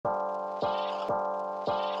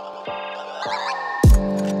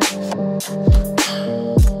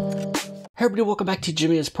Hey everybody, welcome back to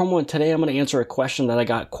Jimmy is Promo, and today I'm going to answer a question that I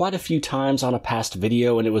got quite a few times on a past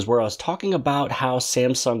video, and it was where I was talking about how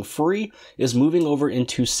Samsung Free is moving over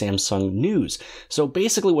into Samsung News. So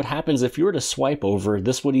basically what happens if you were to swipe over,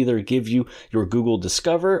 this would either give you your Google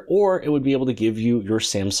Discover or it would be able to give you your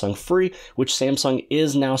Samsung Free, which Samsung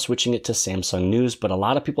is now switching it to Samsung News. But a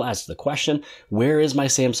lot of people ask the question, where is my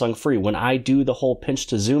Samsung Free? When I do the whole pinch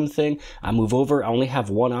to zoom thing, I move over, I only have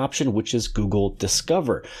one option, which is Google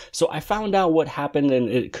Discover. So I found out what happened, and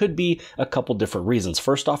it could be a couple different reasons.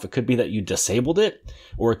 First off, it could be that you disabled it,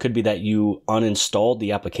 or it could be that you uninstalled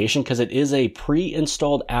the application, because it is a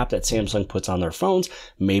pre-installed app that Samsung puts on their phones.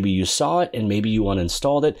 Maybe you saw it and maybe you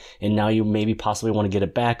uninstalled it, and now you maybe possibly want to get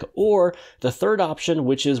it back. Or the third option,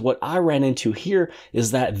 which is what I ran into here,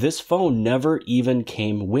 is that this phone never even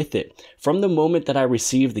came with it. From the moment that I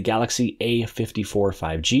received the Galaxy A54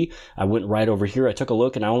 5G, I went right over here, I took a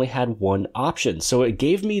look, and I only had one option. So it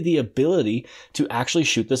gave me the ability to actually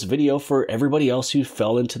shoot this video for everybody else who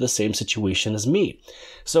fell into the same situation as me.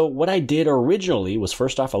 So what I did originally was,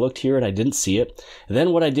 first off, I looked here and I didn't see it. And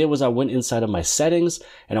then what I did was I went inside of my settings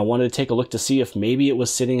and I wanted to take a look to see if maybe it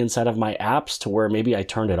was sitting inside of my apps to where maybe I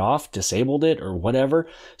turned it off, disabled it, or whatever.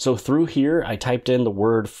 So through here, I typed in the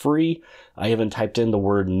word free. I even typed in the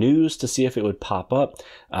word news to see if it would pop up.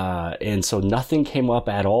 And so nothing came up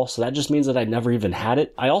at all. So that just means that I never even had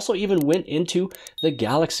it. I also even went into the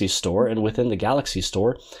Galaxy Store, and within the Galaxy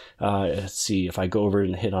Store, let's see, if I go over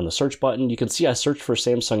and hit on the search button, you can see I searched for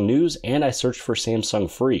Samsung News and I searched for Samsung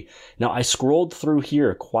Free. Now I scrolled through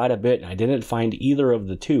here quite a bit and I didn't find either of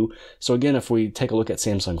the two. So again, if we take a look at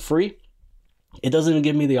Samsung Free, it doesn't even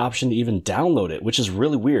give me the option to even download it, which is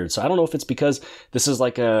really weird. So I don't know if it's because this is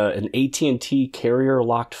like an AT&T carrier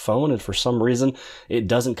locked phone, and for some reason it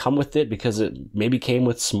doesn't come with it because it maybe came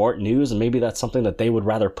with Smart News, and maybe that's something that they would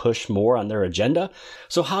rather push more on their agenda.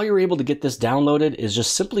 So how you're able to get this downloaded is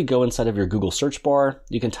just simply go inside of your Google search bar.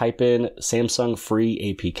 You can type in Samsung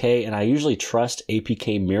Free APK, and I usually trust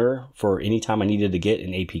APK Mirror for any time I needed to get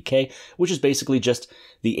an APK, which is basically just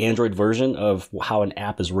the Android version of how an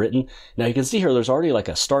app is written. Now you can see here, there's already like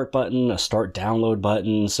a start button, a start download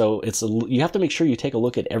button. So you have to make sure you take a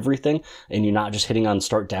look at everything and you're not just hitting on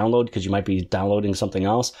start download because you might be downloading something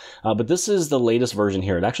else. But this is the latest version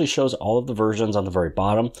here. It actually shows all of the versions on the very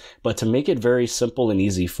bottom, but to make it very simple and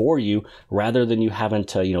easy for you, rather than you having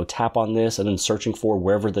to, tap on this and then searching for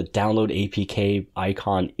wherever the download APK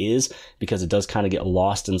icon is, because it does kind of get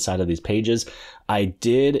lost inside of these pages, I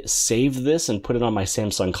did save this and put it on my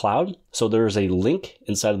Samsung Cloud. So there's a link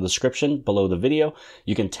inside of the description below the video.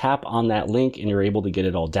 You can tap on that link and you're able to get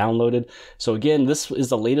it all downloaded. So again, this is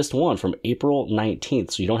the latest one from April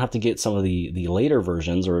 19th. So you don't have to get some of the later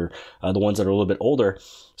versions or the ones that are a little bit older.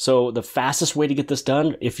 So the fastest way to get this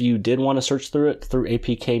done, if you did want to search through it through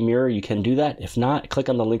APK Mirror, you can do that. If not, click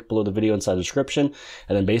on the link below the video inside the description.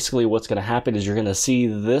 And then basically what's going to happen is you're going to see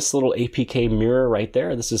this little APK Mirror right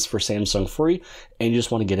there. This is for Samsung Free, and you just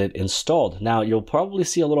want to get it installed. Now you'll probably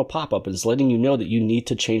see a little pop-up and it's letting you know that you need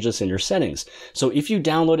to change this in your settings. So if you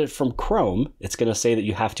download it from Chrome, it's going to say that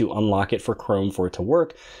you have to unlock it for Chrome for it to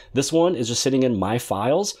work. This one is just sitting in My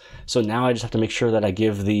Files. So now I just have to make sure that I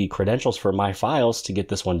give the credentials for My Files to get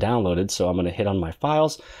this one downloaded. So I'm going to hit on My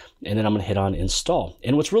Files and then I'm going to hit on install.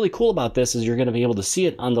 And what's really cool about this is you're going to be able to see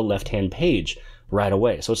it on the left-hand page right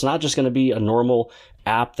away. So it's not just going to be a normal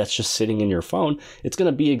app that's just sitting in your phone. It's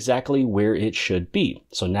going to be exactly where it should be.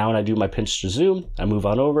 So now when I do my pinch to zoom, I move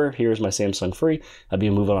on over. Here's my Samsung Free. I'll be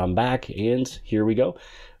moving on back, and here we go.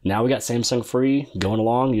 Now we got Samsung Free going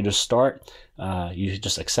along. You just start. You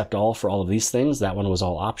just accept all for all of these things. That one was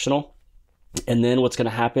all optional. And then what's going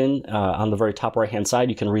to happen on the very top right hand side,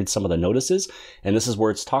 you can read some of the notices, and this is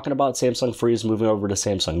where it's talking about Samsung Free is moving over to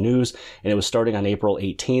Samsung News, and it was starting on April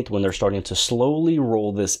 18th when they're starting to slowly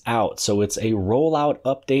roll this out. So it's a rollout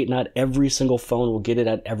update. Not every single phone will get it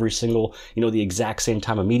at every single, the exact same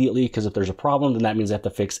time immediately, because if there's a problem, then that means they have to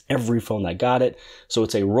fix every phone that got it. So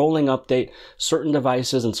it's a rolling update. Certain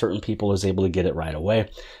devices and certain people is able to get it right away.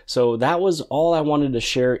 So that was all I wanted to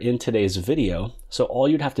share in today's video. So all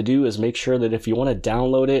you'd have to do is make sure that if you want to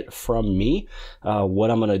download it from me,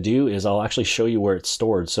 what I'm going to do is I'll actually show you where it's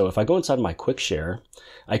stored. So if I go inside my quick share,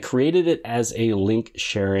 I created it as a link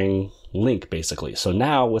sharing link basically. So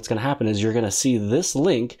now what's going to happen is you're going to see this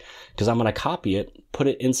link, because I'm going to copy it, put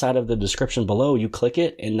it inside of the description below. You click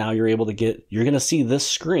it and now you're able to you're going to see this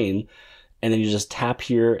screen. And then you just tap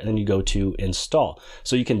here and then you go to install.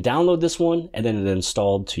 So you can download this one and then it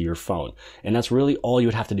installed to your phone. And that's really all you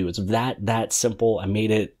would have to do. It's that simple. I made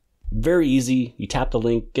it Very easy. You tap the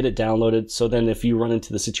link, get it downloaded. So then if you run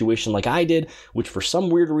into the situation like I did, which for some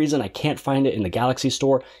weird reason I can't find it in the Galaxy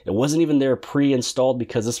Store, it wasn't even there pre-installed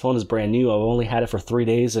because this phone is brand new. I've only had it for 3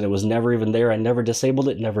 days and it was never even there. I never disabled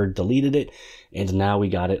it, never deleted it. And now we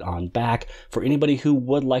got it on back. For anybody who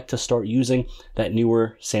would like to start using that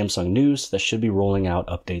newer Samsung News, that should be rolling out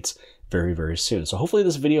updates very, very soon. So hopefully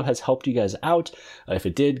this video has helped you guys out. If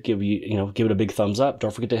it did, give it a big thumbs up.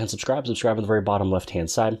 Don't forget to hit subscribe on the very bottom left-hand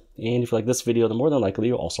side. And if you like this video, then more than likely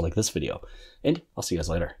you'll also like this video. And I'll see you guys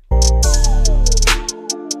later.